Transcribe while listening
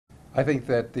I think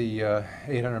that the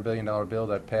 $800 billion bill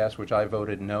that passed, which I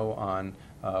voted no on,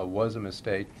 was a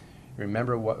mistake.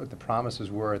 Remember what the promises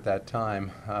were at that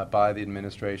time by the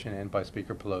administration and by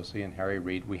Speaker Pelosi and Harry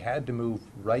Reid. We had to move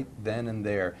right then and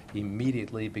there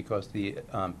immediately because the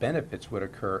benefits would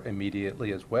occur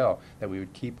immediately as well, that we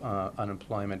would keep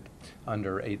unemployment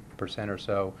under 8% or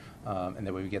so, and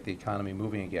that we would get the economy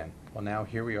moving again. Well, now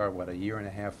here we are, what, a year and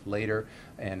a half later,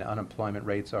 and unemployment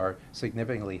rates are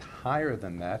significantly higher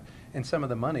than that, and some of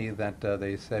the money that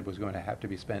they said was going to have to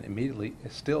be spent immediately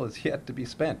still is yet to be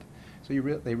spent. So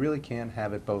they really can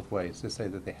have it both ways, to say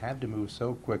that they have to move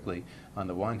so quickly on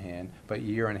the one hand, but a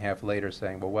year and a half later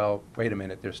saying, well, wait a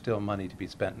minute, there's still money to be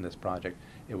spent in this project.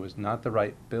 It was not the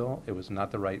right bill. It was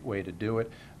not the right way to do it.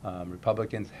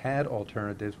 Republicans had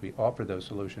alternatives. We offered those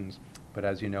solutions, but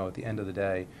as you know, at the end of the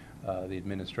day, the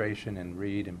administration and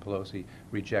Reid and Pelosi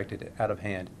rejected it out of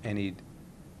hand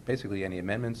basically any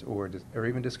amendments or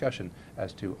even discussion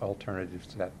as to alternatives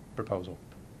to that proposal.